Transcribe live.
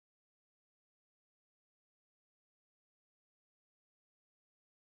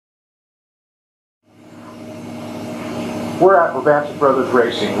We're at Vrbancic Brothers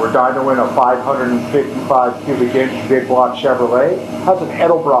Racing. We're dynoing a 555 cubic inch big block Chevrolet. It has an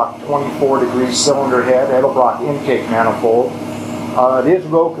Edelbrock 24-degree cylinder head, Edelbrock intake manifold. It is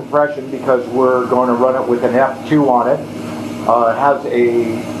low compression because we're going to run it with an F2 on it. It has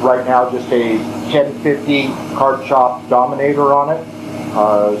right now just a 1050 cart shop Dominator on it.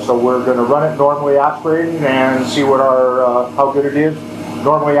 So we're going to run it normally aspirated and see what how good it is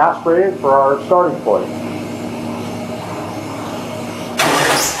normally aspirated for our starting point.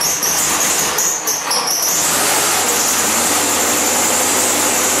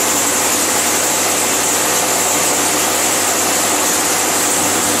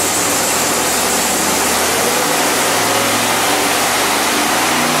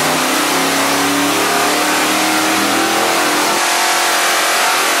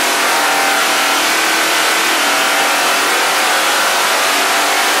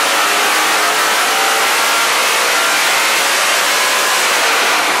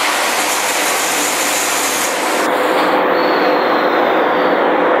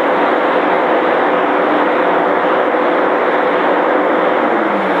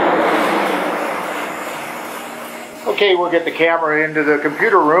 Okay, we'll get the camera into the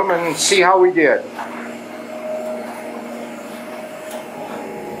computer room and see how we did.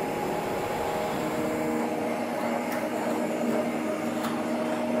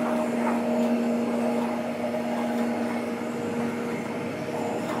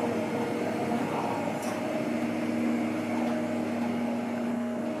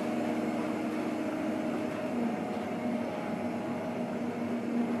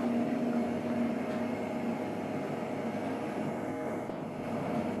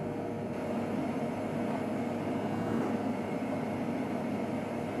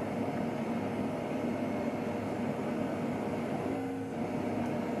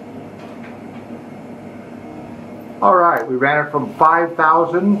 Alright, we ran it from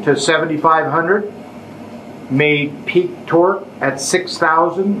 5,000 to 7,500, made peak torque at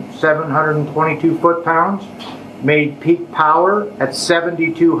 6,722 foot-pounds, made peak power at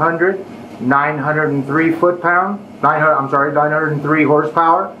 7,200, 903 foot-pounds, 903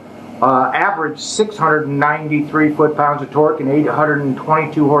 horsepower, average 693 foot-pounds of torque and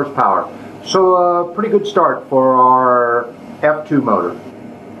 822 horsepower. So a pretty good start for our F2 motor.